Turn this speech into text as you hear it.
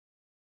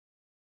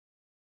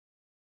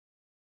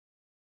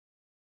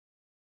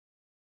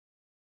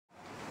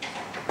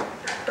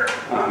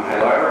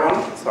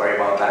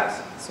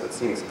that. So it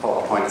seems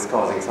PowerPoint is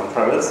causing some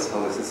troubles.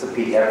 So this is the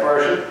PDF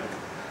version.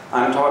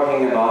 I'm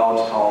talking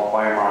about how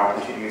BioMart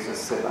introduces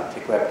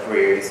semantic-web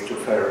queries to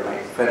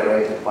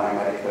federated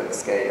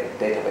biomedical-scale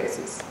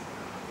databases.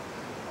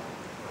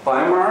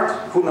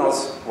 BioMart, who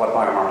knows what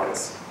BioMart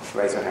is?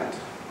 Raise your hand.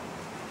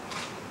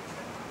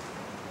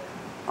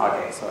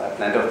 Okay, so there are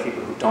plenty of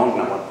people who don't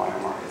know what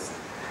BioMart is.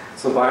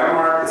 So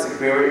BioMart is a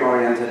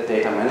query-oriented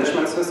data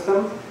management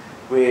system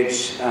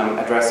which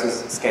addresses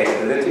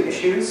scalability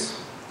issues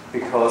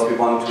because we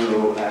want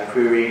to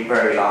query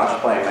very large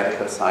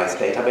biomedical-sized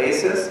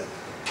databases.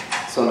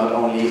 So not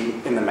only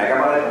in the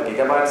megabyte or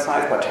gigabyte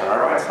size, but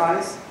terabyte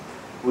size.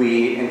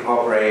 We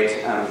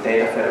incorporate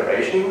data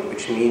federation,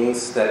 which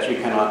means that you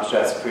cannot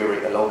just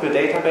query a local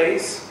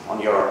database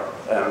on your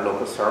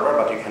local server,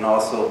 but you can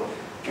also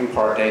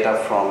import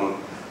data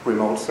from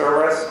remote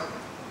servers.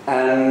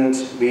 And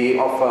we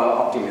offer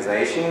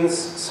optimizations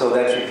so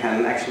that you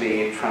can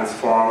actually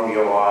transform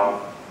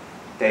your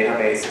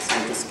databases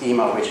into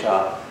schema which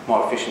are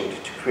more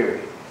efficient to query.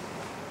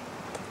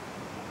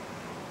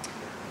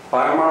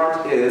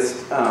 BioMart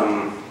is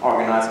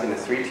organized in a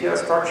three-tier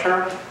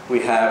structure. We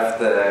have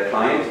the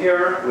client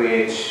tier,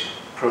 which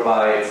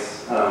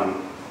provides a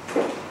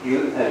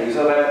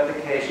user web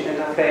application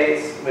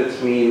interface,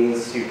 which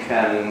means you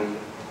can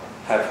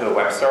have a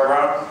web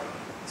server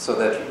so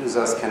that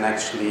users can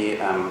actually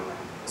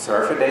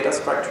serve your data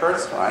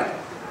structures, right?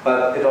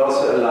 But it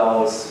also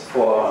allows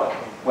for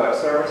web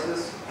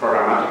services,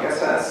 programmatic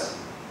access,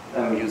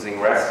 using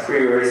REST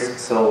queries,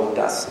 so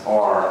does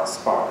our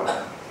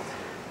SPARQL.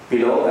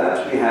 Below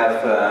that, we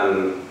have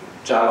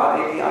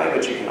Java API,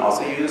 which you can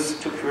also use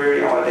to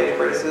query our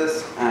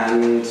databases,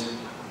 and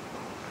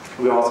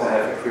we also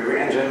have a query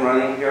engine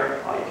running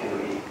here. Oh, you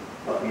can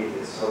not read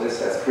this. So this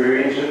has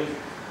query engine,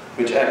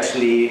 which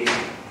actually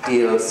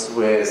deals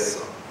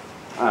with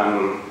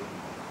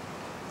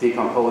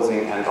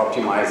decomposing and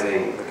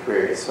optimizing the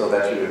queries so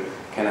that you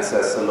can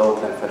access the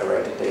local and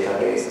federated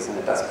databases, and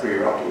it does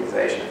query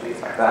optimization and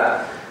things like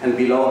that. And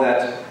below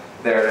that,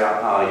 there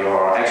are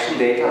your action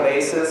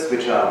databases,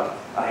 which are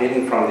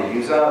hidden from the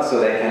user, so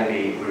they can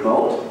be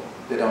remote.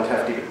 They don't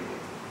have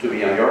to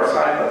be on your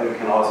side, but you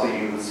can also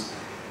use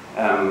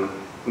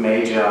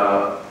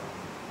major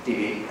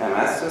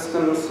DBMS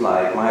systems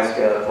like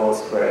MySQL,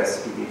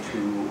 Postgres,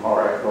 DB2,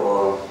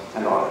 Oracle,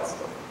 and all that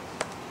stuff.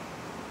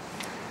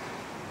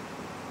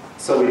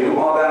 So we do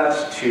all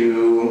that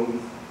to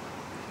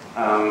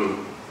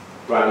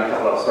run a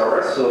couple of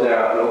servers. So there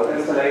are local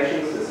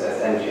installations. This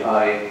is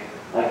NGI,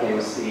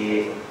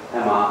 IKMC,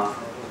 EMMA.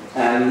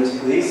 And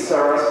these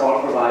servers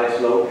all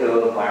provide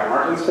local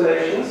BioMart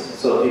installations,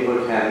 so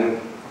people can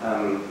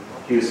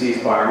use these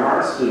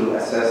BioMarts to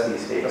access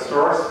these data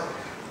stores.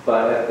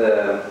 But at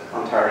the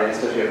Ontario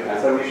Institute of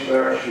Cancer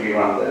Research, we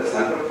run the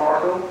central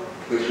portal,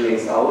 which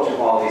links out to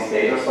all these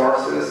data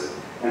sources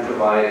and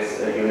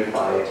provides a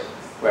unified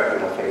web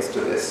interface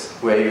to this,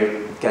 where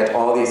you get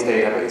all these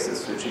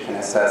databases which you can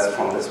access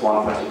from this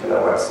one particular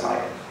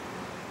website.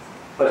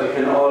 But you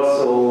can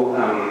also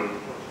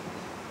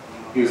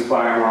use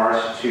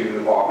BioMart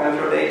to augment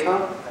your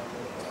data.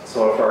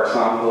 So for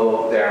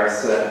example,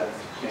 there's the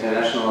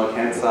International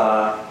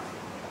Cancer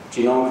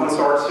Genome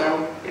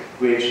Consortium,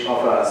 which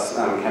offers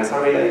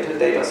cancer-related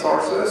data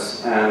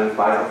sources, and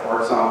Pfizer,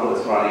 for example,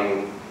 is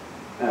running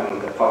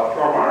the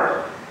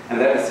BioMart,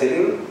 and that is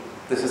hidden.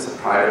 This is a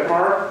private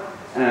MART,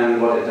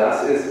 and what it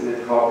does is it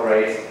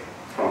incorporates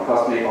from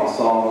Cosmic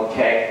Ensemble,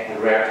 KEGG, and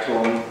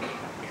Reactome.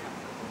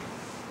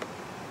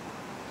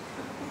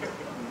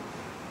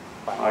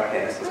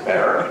 Okay, this is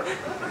better.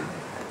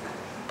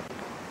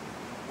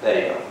 There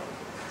you go.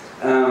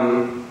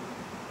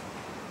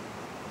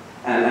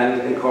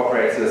 And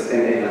incorporates this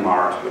in the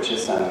MART, which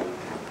is then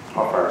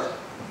offered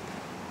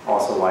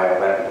also via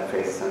web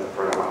interfaces and the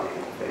programmatic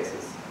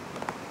interfaces.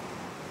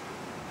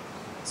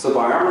 So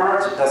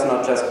BioMart does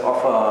not just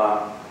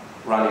offer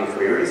running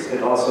queries,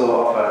 it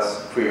also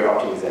offers query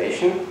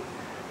optimization.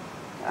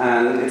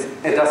 And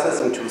it does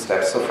this in two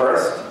steps. So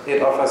first,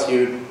 it offers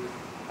you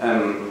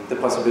the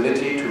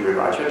possibility to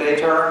rewrite your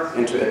data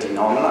into a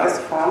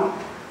denormalized form,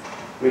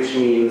 which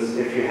means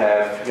if you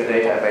have your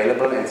data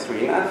available in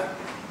 3NF,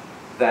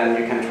 then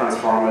you can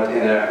transform it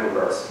in a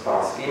reverse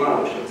star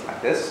schema, which looks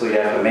like this. So you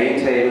have a main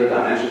table,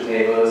 dimension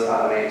tables,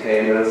 other main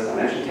tables,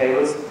 dimension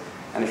tables.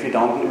 And if you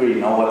don't really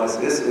know what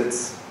this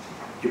is,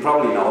 you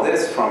probably know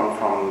this from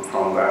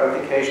web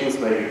applications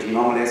where you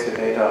denormalize your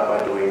data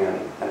by doing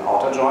an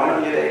auto join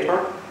on your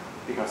data,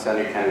 because then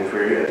you can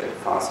query it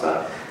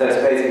faster. That's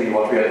basically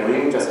what we are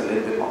doing, just a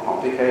little bit more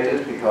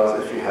complicated,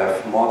 because if you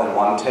have more than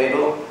one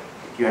table,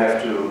 you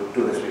have to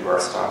do this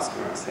reverse star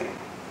schema thing.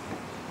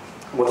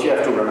 What you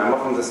have to remember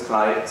from this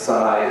slide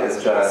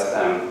is just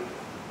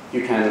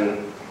you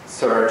can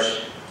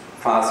search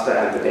faster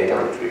and the data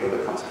retrieval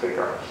becomes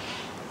quicker.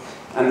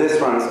 And this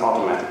runs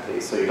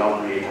automatically, so you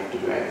don't really have to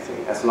do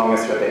anything, as long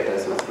as your data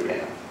is not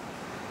 3NF.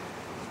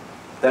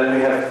 Then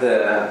we have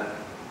the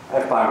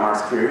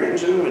BioMart's query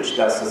engine, which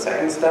does the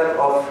second step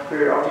of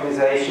query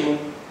optimization.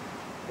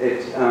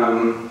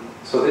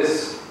 So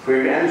this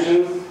query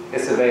engine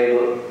is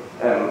available,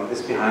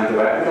 is behind the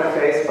web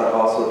interface, but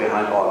also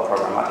behind all the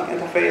programmatic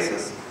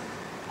interfaces.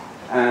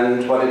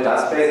 And what it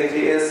does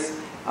basically is,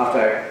 after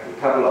a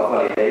couple of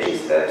validation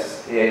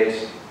steps,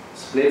 it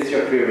splits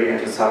your query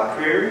into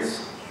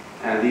subqueries,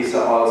 and these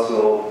are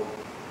also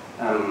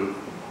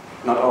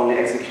not only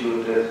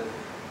executed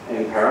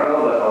in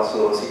parallel, but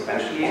also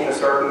sequentially in a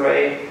certain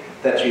way,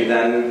 that you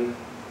then,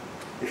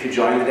 if you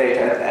join the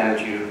data at the end,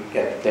 you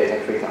get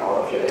data quicker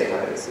out of your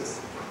databases.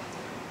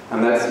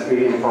 And that's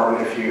really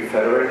important if you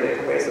federate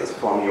databases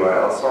from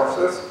URL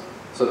sources.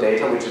 So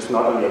data which is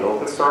not on your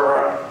local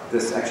server,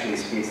 this actually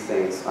speeds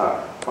things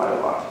up quite a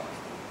lot.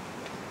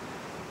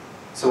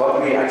 So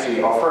what we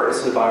actually offer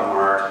is the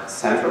BioMart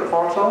central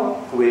portal,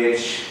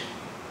 which,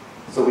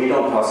 so we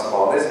don't host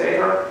all this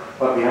data,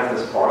 but we have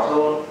this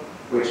portal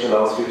which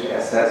allows you to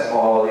access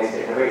all these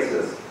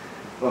databases.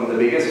 The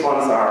biggest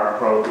ones are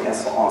probably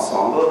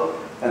Ensemble,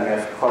 then we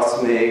have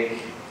Cosmic,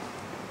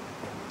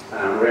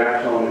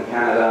 Reactome in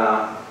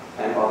Canada,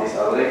 and all these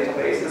other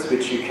databases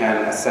which you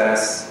can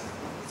access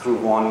through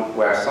one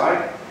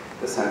website,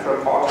 the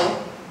central portal.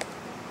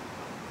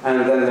 And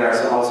then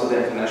there's also the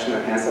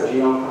International Cancer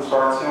Genome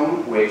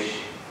Consortium,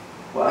 which,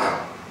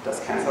 well, does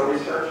cancer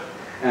research.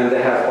 And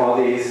they have all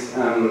these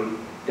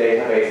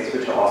databases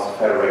which are also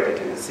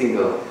federated in a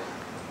single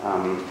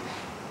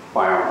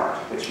BioMart,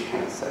 which you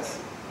can access.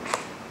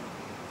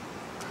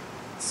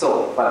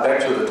 So, but back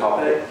to the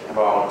topic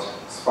about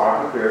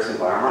SPARQL queries in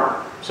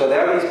BioMart. So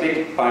there are these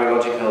big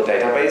biological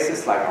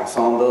databases like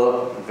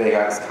Ensemble,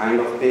 Vega is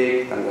kind of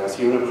big, then there's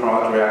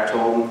Unicron,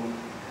 Reactome.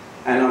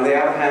 And on the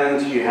other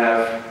hand, you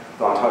have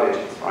the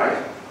ontologies,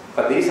 right?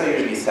 But these are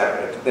usually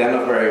separate. They're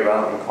not very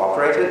well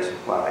incorporated,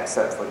 well,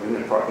 except for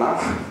Unicron now.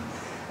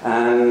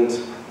 And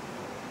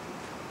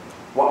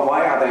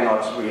why are they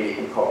not really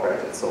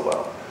incorporated so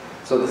well?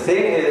 So the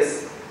thing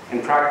is,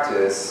 in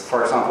practice,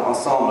 for example,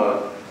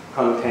 Ensemble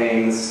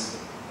contains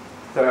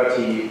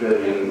 30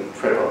 billion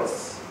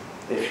triples,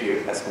 if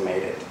you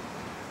estimate it,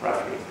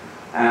 roughly.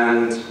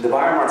 And the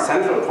BioMart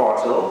Central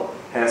Portal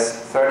has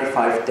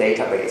 35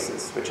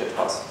 databases, which it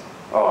hosts,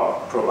 or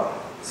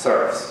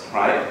serves,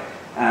 right?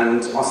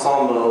 And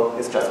Ensemble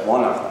is just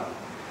one of them.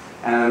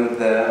 And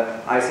the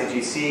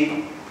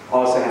ICGC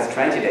also has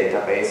 20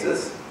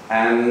 databases,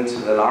 and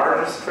the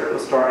largest triple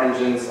store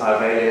engines are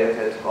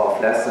evaluated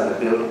of less than 1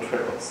 billion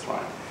triples,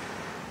 right?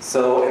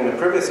 So in the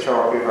previous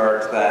talk, we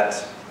heard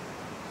that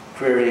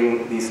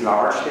querying these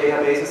large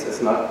databases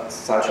is not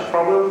such a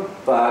problem,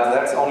 but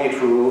that's only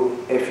true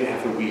if you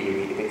have a really,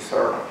 really big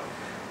server.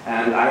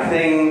 And I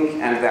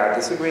think, and there I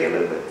disagree a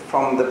little bit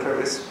from the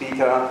previous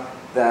speaker,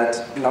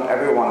 that not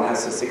everyone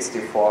has a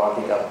 64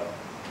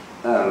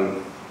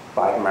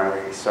 gigabyte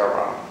memory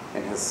server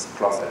in his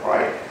closet,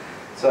 right?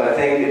 So I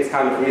think it's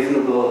kind of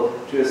reasonable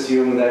to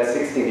assume that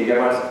 16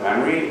 gigabytes of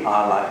memory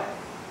are like,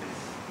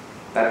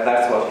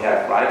 that's what you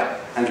have, right?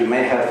 And you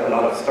may have a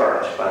lot of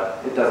storage,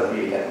 but it doesn't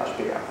really get much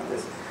bigger than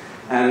this.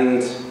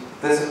 And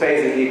this is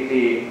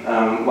basically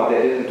what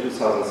they did in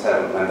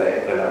 2007 when they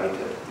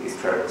evaluated these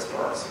triple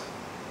stores.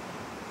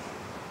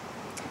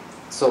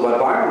 So what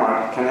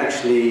BioMart can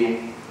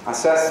actually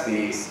assess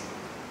these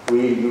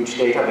really huge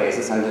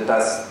databases, and it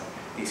does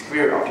these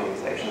query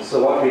optimizations.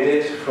 So what we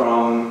did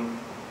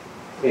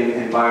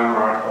in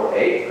BioMart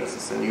 08, this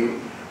is a new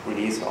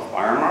release of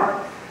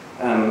BioMart,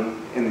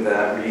 in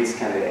the release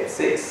candidate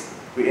 6,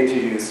 we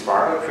introduced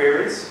SPARQL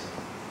queries,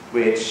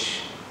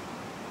 which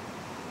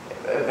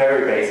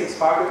very basic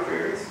SPARQL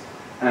queries,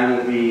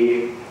 and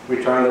we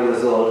return the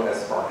result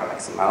as SPARQL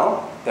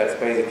XML. That's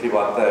basically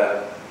what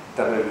the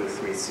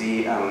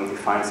W3C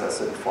defines as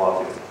the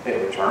default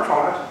return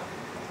format.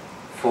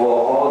 For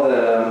all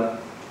the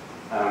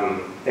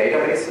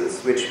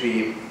databases which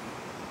we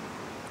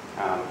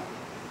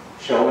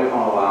show in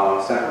all of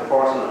our central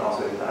portal and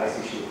also in the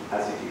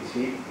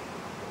ICGC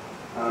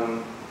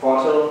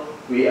portal,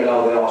 we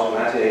allow the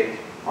automatic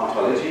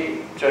ontology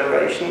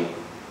generation,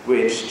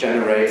 which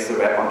generates the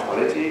web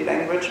ontology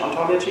language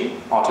ontology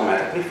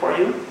automatically for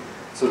you.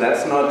 So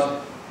that's not,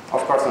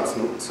 of course, not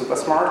super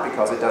smart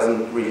because it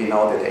doesn't really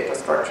know the data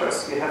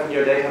structures you have in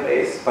your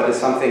database, but it's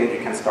something you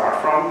can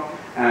start from.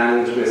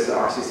 And with the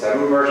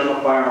RC7 version of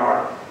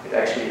BioMart, it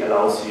actually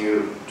allows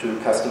you to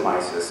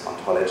customize this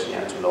ontology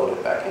and to load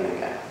it back in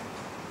again.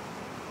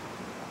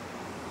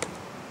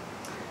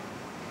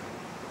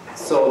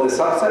 So the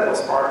subset of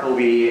SPARQL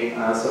we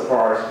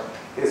support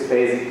is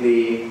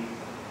basically,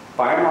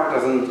 BioMart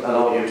doesn't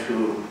allow you to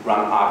run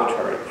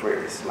arbitrary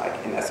queries like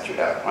in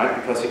SQL, right?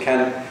 Because you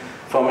can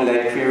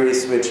formulate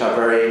queries which are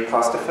very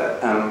costly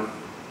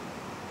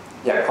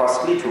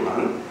to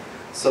run.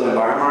 So in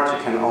BioMart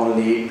you can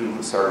only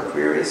do certain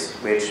queries,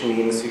 which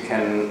means you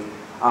can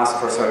ask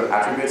for certain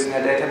attributes in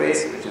your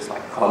database, which is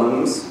like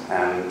columns,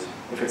 and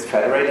if it's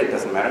federated, it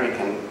doesn't matter, you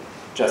can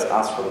just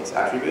ask for these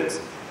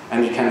attributes.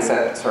 And you can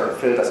set certain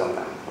filters on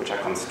them, which are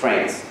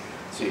constraints.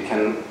 So you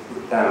can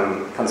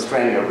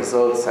constrain your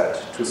result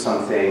set to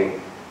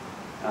something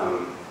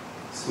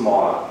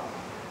smaller.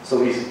 So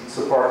we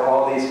support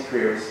all these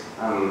queries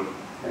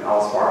in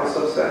our SPARQL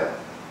subset.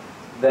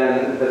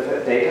 Then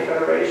the data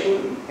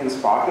federation in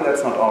SPARQL,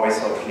 that's not always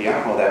so clear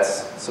how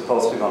that's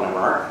supposed to going to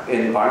work.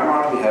 In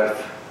BioMart we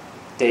have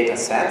data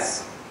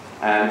sets,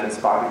 and in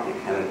SPARQL you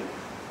can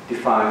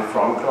define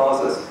from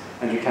clauses,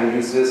 and you can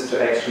use this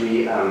to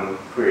actually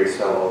query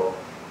several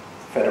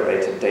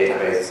federated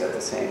databases at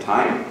the same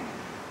time.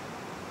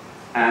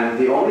 And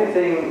the only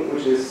thing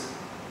which is,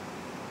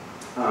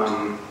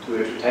 due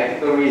to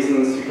technical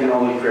reasons, you can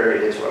only query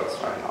literals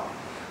right now.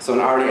 So in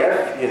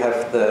RDF you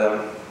have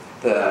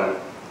the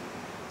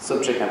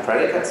subject and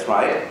predicates,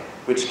 right,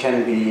 which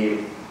can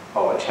be,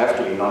 or which have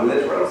to be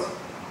non-literals.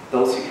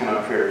 Those you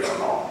cannot query from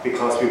now,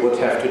 because we would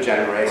have to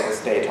generate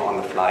this data on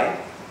the fly,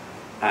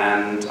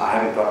 and I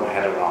haven't got my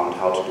head around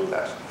how to do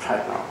that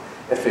right now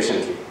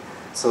efficiently.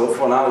 So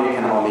for now you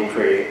can only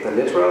query the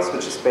literals,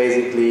 which is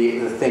basically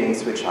the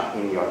things which are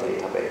in your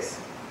database.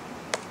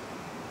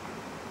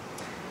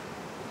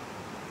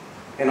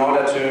 In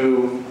order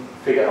to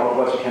figure out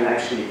what you can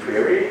actually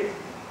query,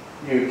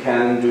 you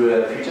can do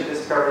a feature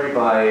discovery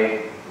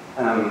by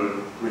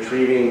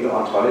retrieving the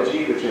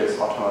ontology, which is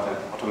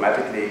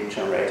automatically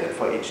generated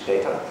for each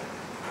data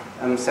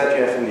set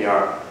you have in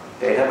your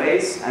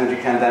database, and you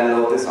can then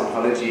load this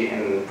ontology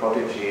in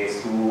Protege,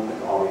 Swoop,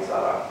 and all these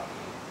other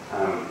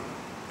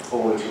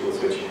whole tools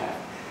which you have.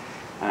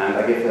 And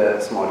I give a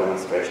small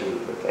demonstration a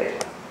little bit later.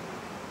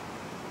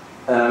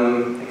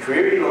 A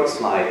query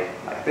looks like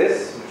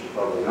this, which you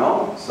probably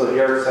know. So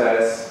here it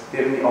says,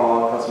 give me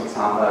all cosmic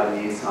sample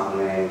IDs, sample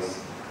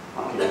names,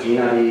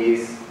 gene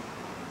IDs,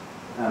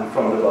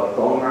 from the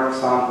bone marrow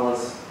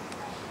samples.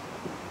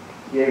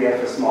 Here you have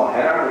a small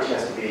header, which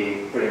has to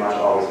be pretty much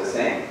always the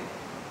same.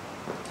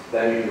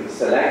 Then you do the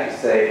select, you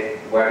say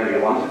where do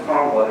you want it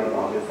from, what do you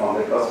want it from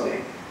the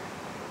cosmic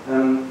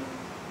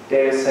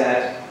data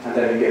set, and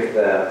then you give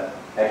the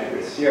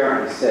attributes here,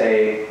 and you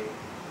say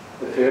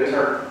the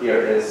filter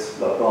here is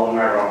blood bone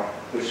marrow,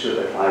 which should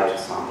apply to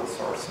sample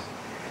source.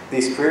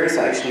 These queries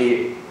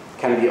actually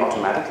can be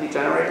automatically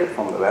generated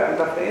from the web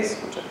interface,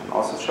 which I can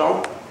also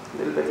show a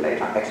little bit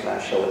later. Actually, I'll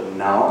show it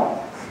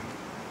now.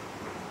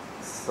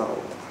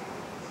 So,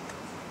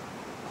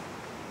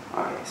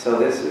 okay, so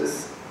this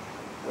is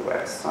the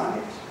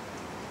website.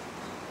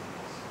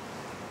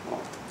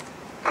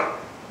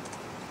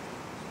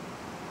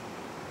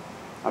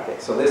 Okay,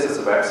 so this is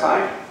the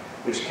website,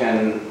 which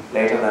can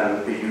later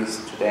then be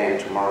used today and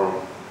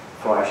tomorrow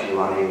for actually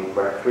running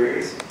web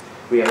queries.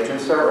 We have two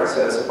servers.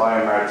 There's a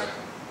BioMart.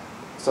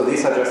 So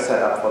these are just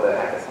set up for the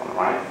hackathon,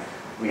 right?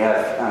 We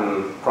have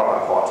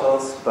proper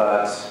portals,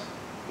 but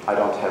I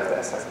don't have the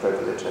access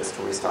privileges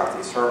to restart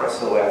these servers.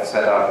 So we have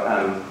set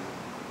up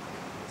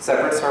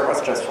separate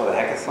servers just for the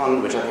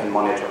hackathon, which I can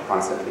monitor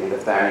constantly. And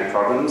if there are any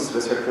problems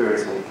with your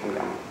queries, then you can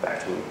come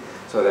back to me.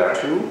 So there are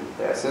two.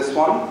 There's this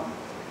one,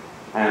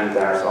 and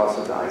there's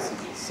also the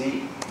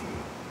ICGC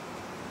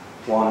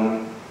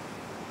one,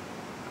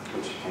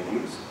 which you can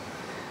use.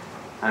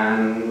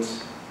 And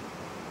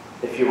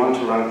if you want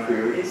to run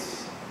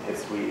queries,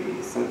 it's really,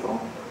 really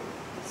simple.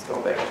 Let's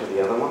go back to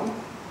the other one.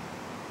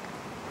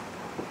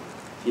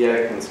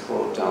 Here I can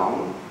scroll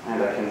down,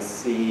 and I can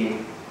see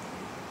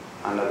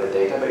under the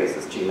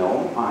databases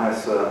genome, I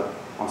have the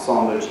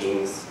ensemble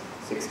genes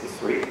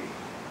 63. And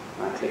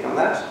I click on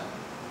that.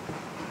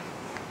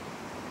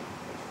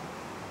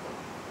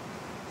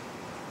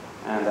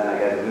 And then I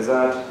get a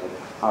wizard. It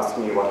asks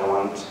me what I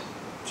want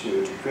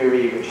to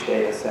query, which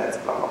data sets,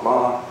 blah, blah,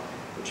 blah,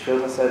 which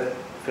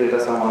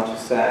filters I want to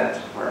set,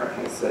 where I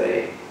can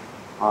say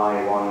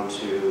I want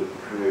to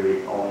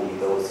query only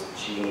those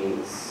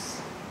genes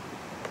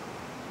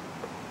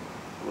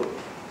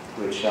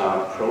which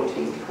are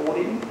protein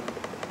coding.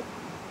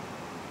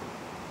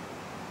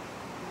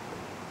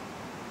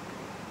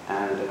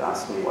 And it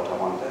asks me what I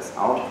want as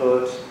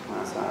output. And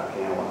I say,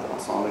 okay, I want the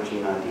ensemble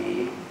gene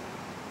ID,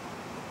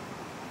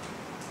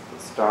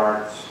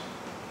 start,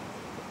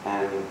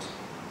 and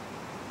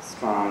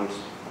strand.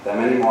 There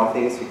are many more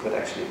things you could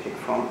actually pick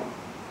from.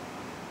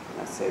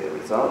 Let's say the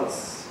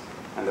results.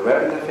 And the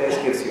web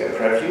interface gives you a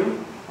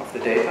preview of the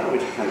data,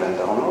 which you can then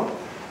download.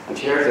 And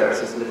here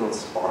there's this little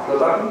SPARQL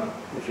button.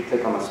 If you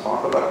click on the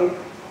SPARQL button,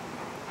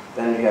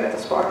 then you get the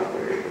SPARQL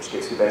query, which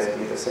gives you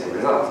basically the same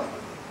result.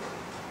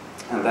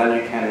 And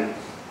then you can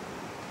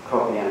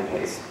copy and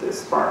paste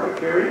this SPARQL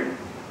query.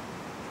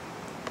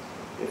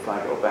 If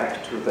I go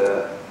back to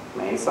the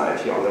main site,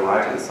 here on the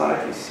right-hand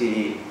side, you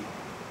see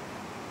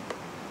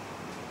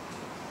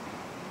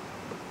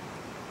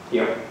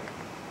here.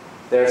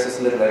 There's this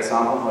little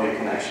example how you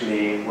can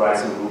actually write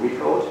some Ruby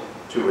code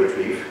to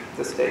retrieve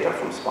this data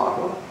from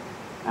SPARQL.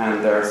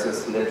 And there's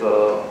this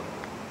little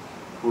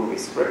Ruby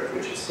script,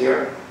 which is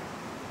here,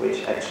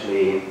 which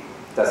actually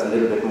does a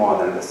little bit more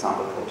than the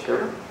sample code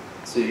here.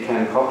 So you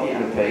can copy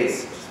and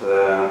paste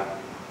the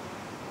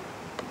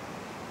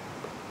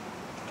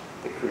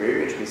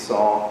query, which we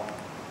saw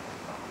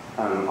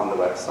on the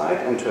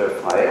website, into a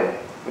file,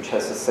 which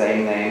has the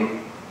same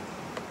name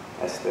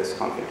as this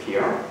config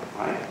here,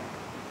 right?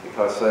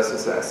 Because this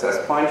is the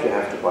access point you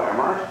have to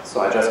BioMart.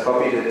 So I just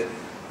copied it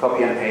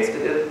copy and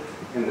pasted it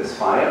in this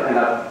file, and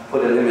I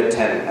put a limit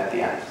 10 at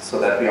the end, so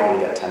that we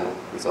only get 10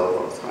 result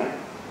rows, right?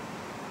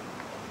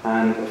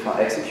 And if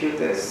I execute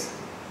this,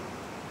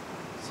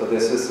 so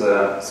this is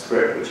a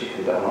script which you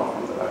can download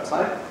from the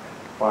website,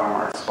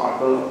 BioMart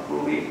SPARQL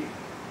Ruby.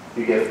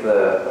 You give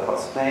the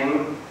host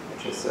name,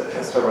 which is a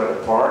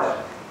federated port.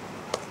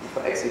 If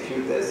I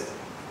execute this,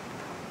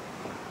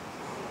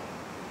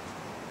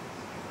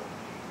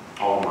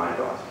 oh my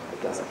god,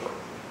 it doesn't work.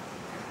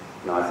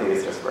 No, I think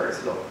it's just very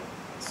slow.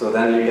 So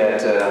then you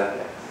get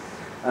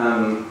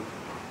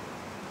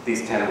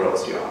these 10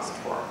 rows you asked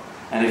for.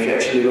 And if you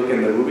actually look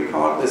in the Ruby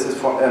code, this is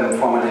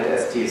formatted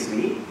as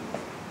TSV,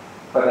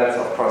 but that's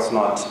of course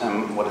not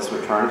what is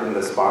returned in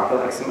the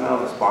SPARQL XML.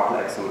 The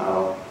SPARQL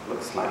XML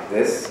looks like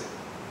this.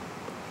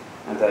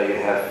 And there you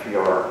have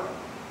your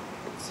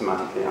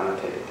semantically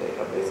annotated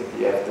data. Basically,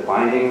 you have the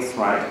bindings,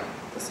 right?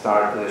 The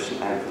start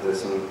position, end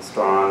position,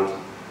 strand,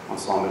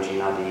 ensemble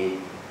gene ID,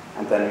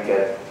 and then you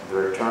get the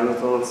return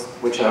results,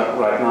 which are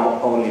right now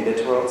only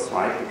literals,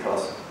 right?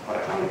 Because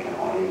right now you can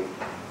only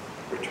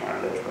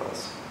return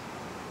literals.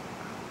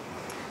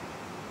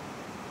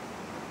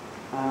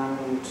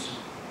 And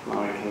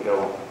now we can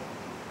go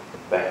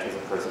back to the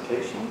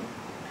presentation.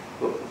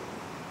 Oop.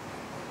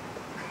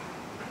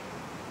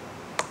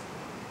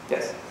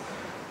 Yes.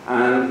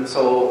 And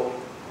so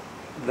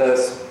the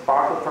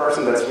SPARQL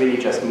person, that's really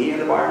just me in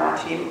the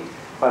BioMart team.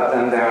 But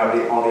then there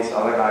are all these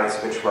other guys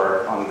which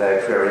work on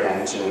the query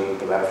engine,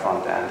 the web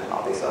front end, and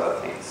all these other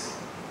things.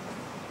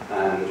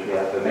 And we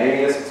have the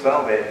mailing list as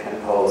well, where you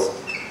can post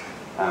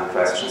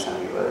questions and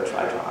we will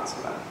try to answer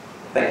them.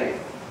 Thank you.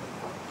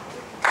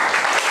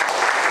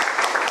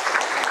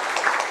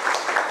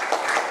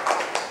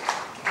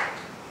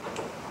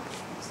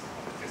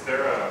 Is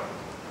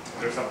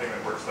there something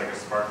that works like a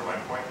SPARQL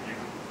endpoint you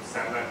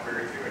send that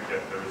query to and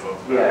get the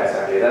results back? Yeah,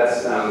 exactly.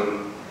 That's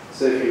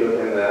so if you look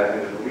in the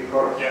Ruby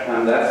code,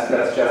 yeah.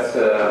 That's just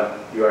a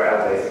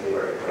URL basically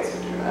where you paste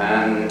it to,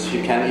 and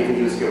you can even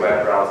use your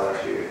web browser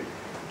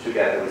to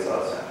get the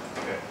results out.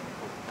 Okay.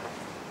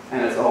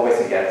 And it's always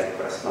a GET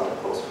request, not a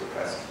POST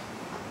request.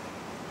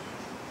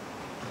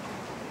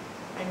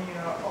 And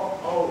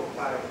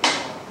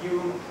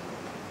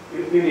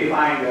you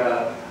define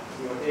your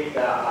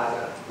data as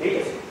a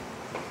data set.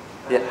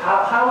 Yeah.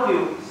 How do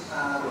you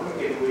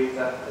communicate with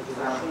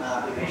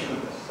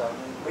definition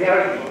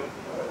reality?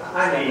 I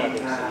mean,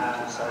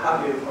 how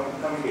do you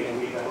communicate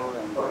with,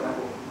 for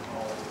example,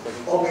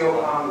 object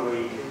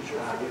boundary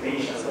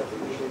definition?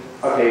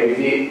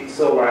 Okay,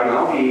 so right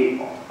now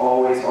we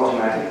always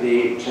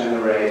automatically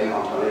generate an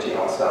ontology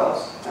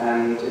ourselves,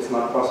 and it's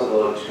not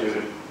possible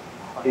to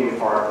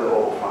import the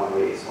old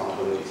boundaries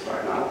ontologies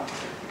right now,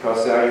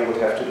 because there you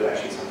would have to do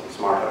actually something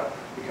smarter,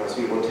 because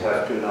you would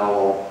have to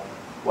know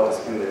what is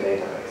in the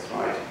database,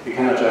 right? You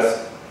cannot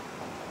just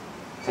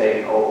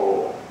take an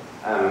OO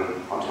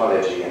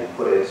ontology and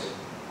put it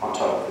on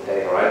top of the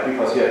data, right?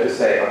 Because you have to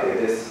say, okay,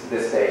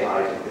 this data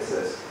item is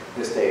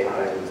this data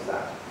item is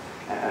that,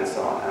 and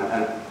so on.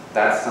 And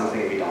that's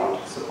something we don't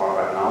support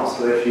right now.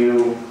 So if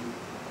you,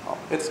 oh,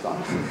 it's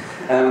gone.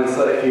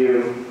 So if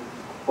you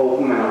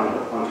open an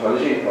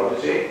ontology in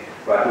Togotv,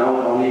 right now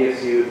it only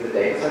gives you the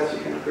data sets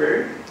you can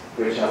query,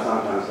 which are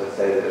sometimes, let's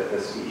say, the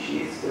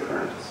species,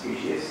 different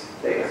species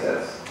data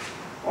sets,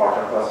 or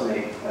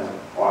cosmic,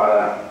 or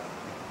other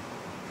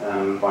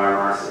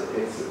biomarkers,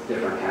 it's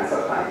different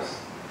cancer types.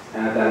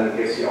 And then it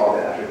gives you all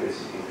the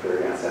attributes you can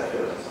query and set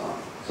fields and so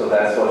on. So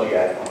that's what you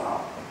get for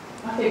now.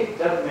 I think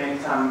that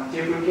makes some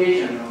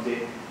duplication of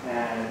the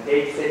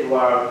data set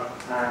world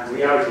and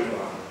reality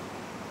world.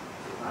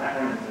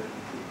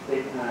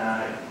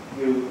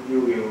 You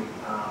will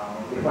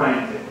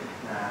define the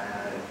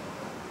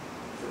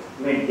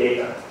main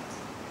data.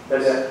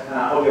 But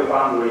how your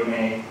boundary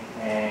may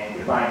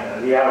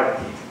define the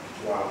reality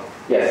world.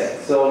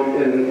 Yes, so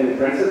in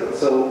principle,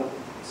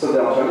 so the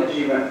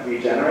ontology we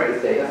generate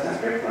is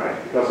data-centric, right?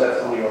 Because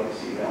that's only what we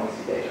see. We only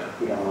see data.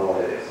 We don't know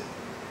what it is.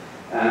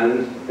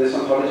 And this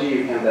ontology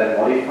you can then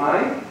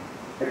modify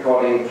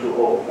according to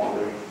open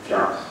boundary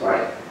terms,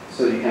 right?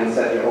 So you can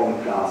set your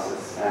own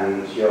classes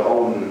and your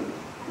own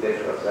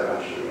literals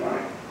eventually,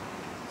 right?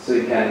 So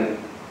you can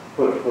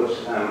put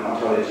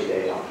ontology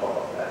data on top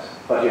of that.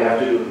 But you have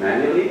to do it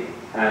manually,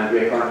 and we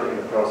are currently in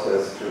the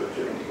process to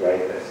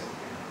integrate this.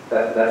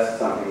 That's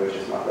something which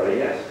is not ready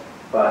yet.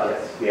 But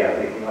yes, we are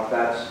thinking of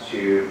that,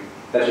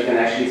 that you can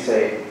actually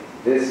say,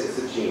 this is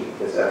a gene,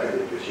 this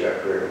attribute which you are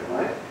querying,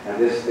 right? And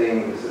this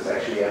thing, this is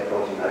actually a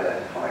protein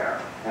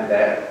identifier. And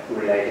they're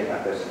related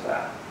like this and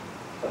that.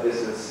 But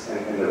this is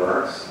in the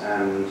works,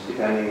 and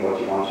depending what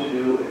you want to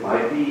do, it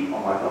might be or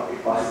might not be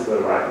possible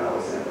right now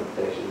with the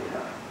implementation we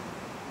have.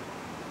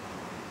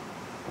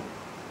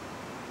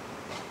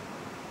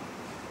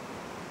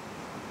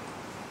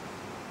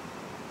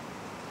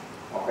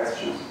 More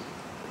questions?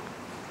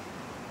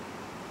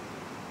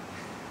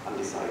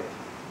 Undecided.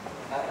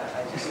 I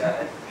just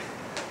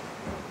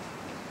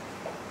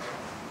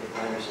if I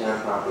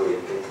understand properly,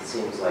 it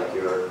seems like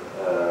you're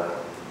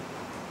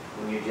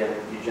when you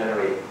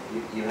generate,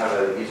 you have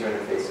a user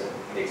interface that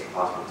makes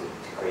possible to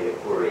create a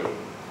query on the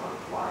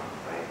fly,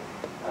 right?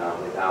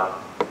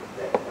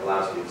 That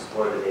allows you to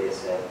explore the data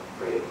set,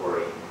 create a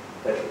query.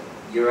 But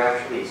you're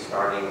actually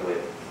starting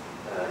with,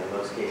 in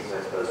most cases,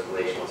 I suppose,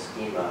 relational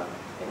schema,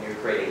 and you're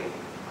creating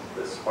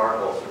the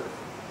SPARQL sort of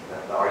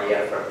the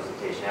RDF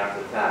representation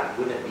after the fact.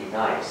 Wouldn't it be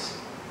nice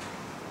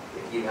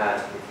if you had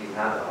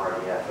the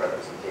RDF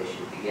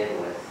representation to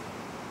begin with?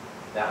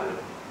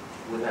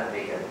 Wouldn't that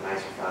make a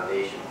nicer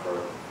foundation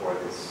for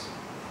this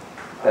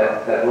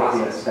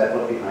process? That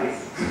would be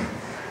nice.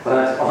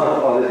 But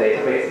all the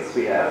databases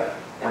we have,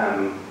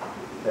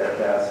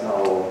 there's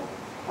no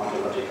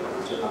ontological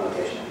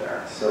annotation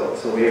there. So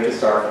we have to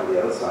start from the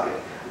other side.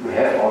 We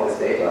have all this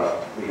data.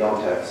 We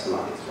don't have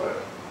semantic-web.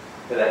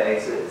 But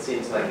it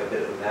seems like a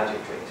bit of a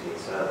magic trick to me,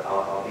 so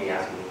I'll be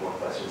asking you more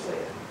questions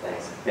later.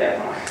 Thanks.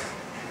 Yeah.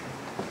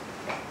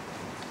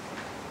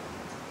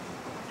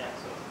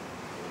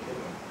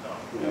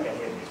 You can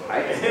hear me. I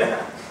can.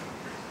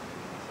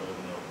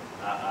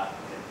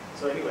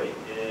 So anyway,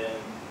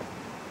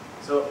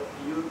 so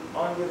you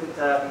only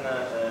return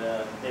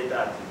data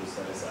attributes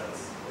and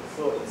results.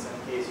 So in some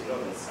cases, you know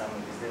that some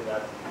of these data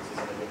attributes is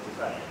an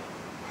identifier.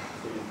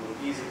 So you could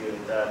easily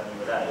return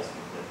numerize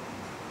with them.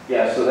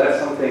 Yeah, so that's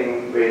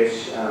something which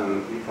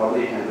you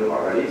probably can do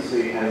already. So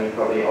you can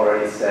probably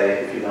already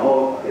say, if you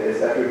know, okay,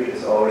 this attribute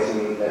is always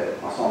in the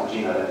ensemble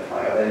gene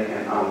identifier, then you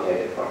can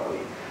annotate it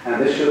properly.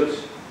 And this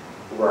should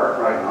work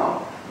right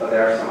now, but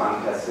there are some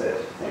untested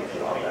things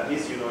about that.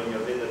 This you know in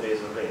your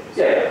database already.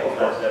 So Yeah, of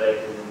course. Directly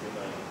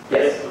identifying.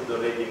 Yes. That would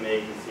already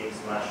make things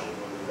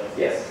mashable with that.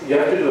 Yes, you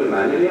have to do it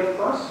manually, of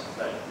course,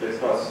 Right.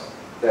 because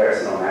there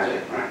is no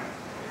magic, right?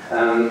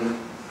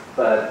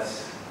 But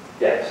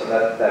yeah, so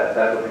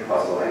that would be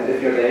possible. And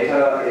if your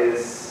data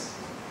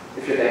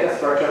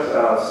structures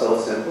are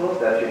so simple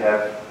that you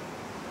have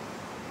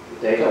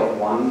data of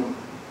one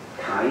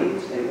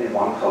kind in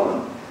one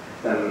column,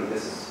 then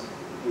this is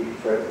really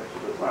perfect to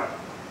do, right?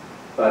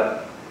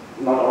 But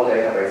not all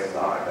databases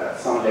are like that.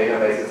 Some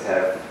databases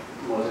have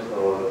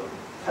multiple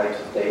types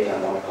of data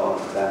in one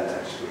column, and then it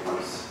actually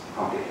becomes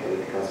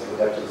complicated because you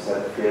would have to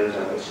set a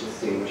filter which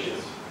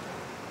distinguishes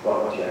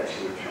what you're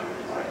actually trying to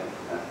write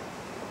into that.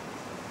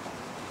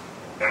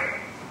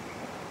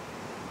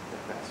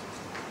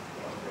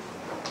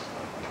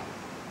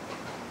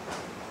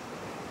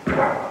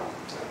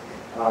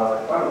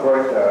 Of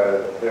course,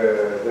 the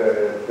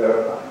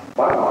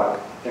BioMart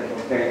can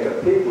contain the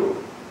table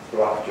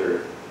structure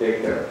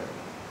data,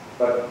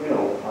 but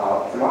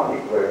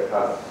semantic-web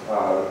has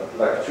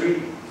like three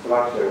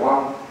structure.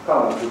 One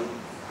column to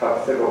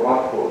have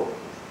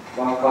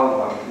one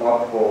column has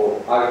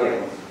multiple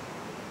items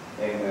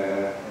in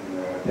a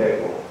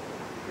table.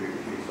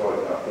 If you sort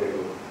a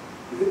table,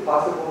 is it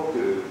possible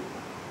to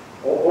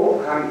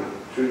all kinds of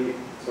tree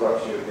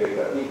structure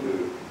data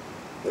into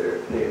the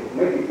table?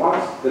 Maybe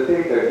once the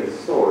data is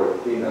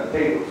stored in a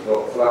table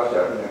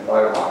structure in a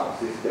BioMart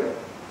system,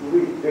 it will be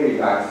a very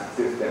nice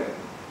system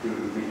to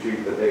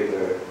retrieve the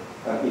data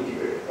and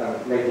integrate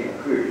and making a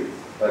query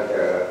like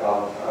a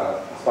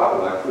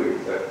SPARQL query.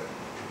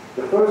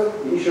 The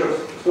first initial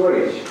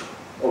storage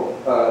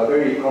of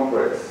very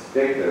complex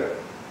data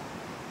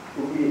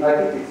would be, I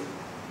think, it's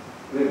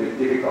a little bit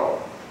difficult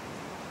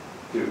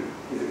to.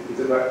 Is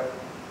it right?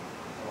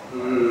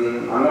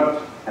 I'm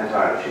not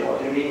entirely sure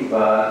what you mean,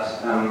 but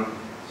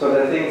so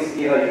the things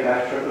either you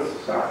have triple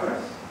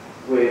structures,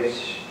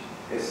 which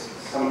is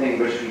something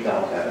which we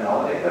don't have in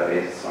our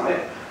database,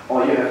 right?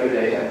 Or you have your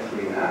data in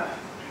 3map,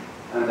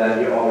 and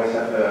then you always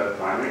have a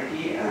primary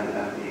key and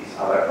these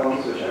other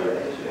columns which are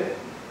related to it.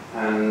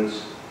 And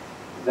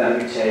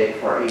then we take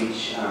for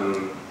each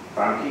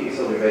primary key,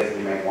 so we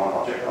basically make one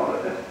object out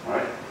of it,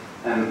 right?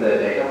 And the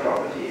data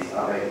properties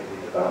are basically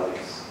the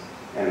values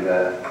in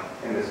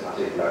this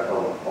particular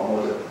column, or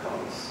multiple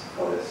columns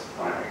for this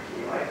primary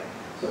key, right?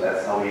 So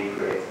that's how we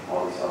create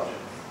all these objects.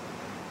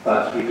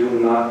 But we do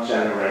not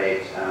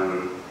generate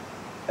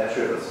a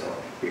triple store,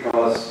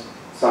 because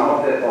some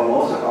of it, or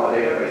most of our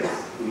databases,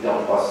 we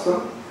don't host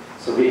them,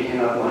 so we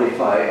cannot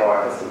modify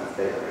our customers'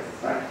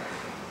 databases, right?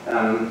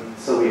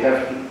 So we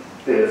have to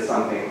build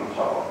something on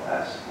top of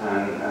that,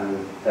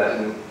 and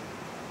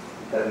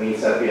that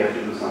means that we have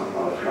to do something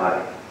on the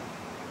fly.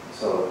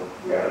 So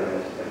we are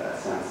limited in that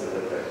sense a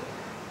little bit.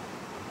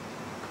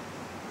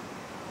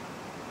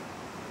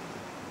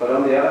 But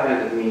on the other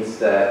hand, it means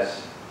that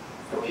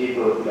for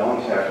people who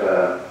don't have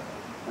a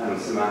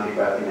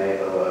semantic-web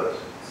enabled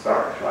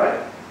start, right,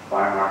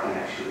 BioMart can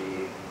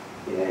actually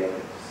enable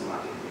it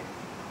semantically,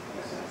 in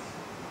a sense.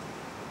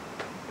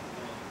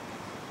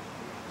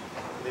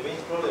 The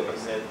main problem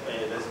is that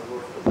it doesn't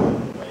work for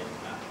them, right?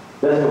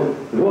 That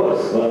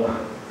works, but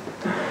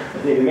I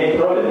think the main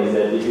problem is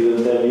that if you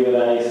don't have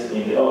URIs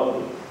in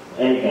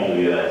any kind of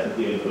URIs, not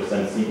even for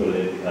some simple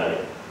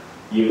identifier,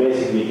 you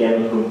basically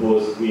cannot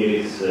compose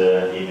queries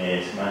in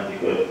a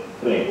semantic-web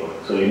framework.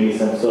 So you need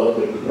some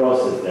software to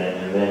process them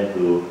and then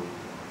to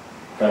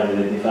find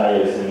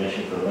identifiers and mesh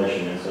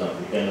information and so on.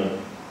 You cannot.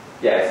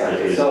 Yeah,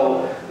 exactly.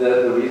 So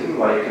the reason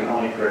why you can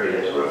only query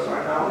literals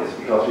right now is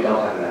because we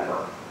don't have a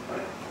network.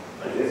 Right?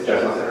 It's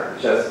just not there.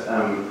 just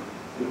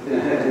in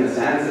a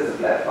sense it's a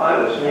flat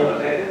file which is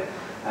annotated,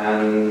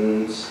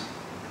 and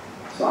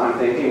so I'm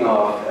thinking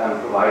of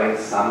providing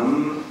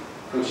some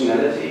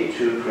functionality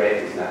to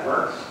create these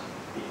networks.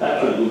 It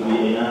actually would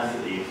be enough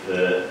if,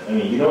 I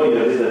mean, you know in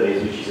your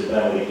database which is a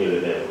primary key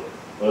level,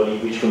 or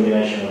which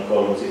combination of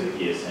columns is the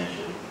key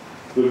essentially.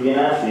 It would be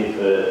enough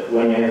if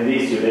when you have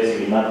this, you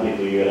basically map it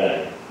to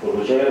URI. For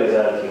whichever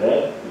result you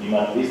have, you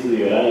map this to the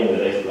URI and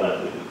the rest to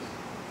attributes.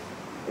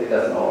 It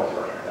doesn't always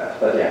work like that,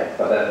 but yeah,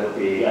 but that would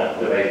be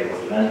the way it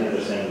would be.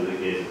 90% of the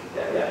cases.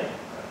 Yeah.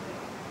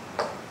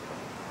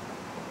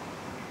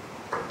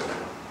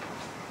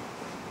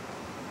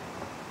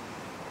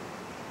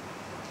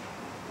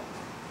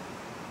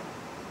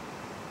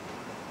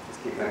 Just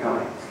keep them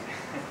coming.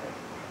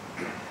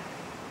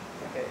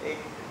 Okay, if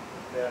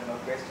there are no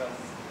questions,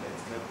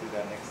 let's move to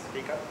the next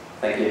speaker.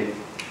 Thank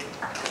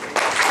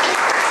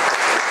you.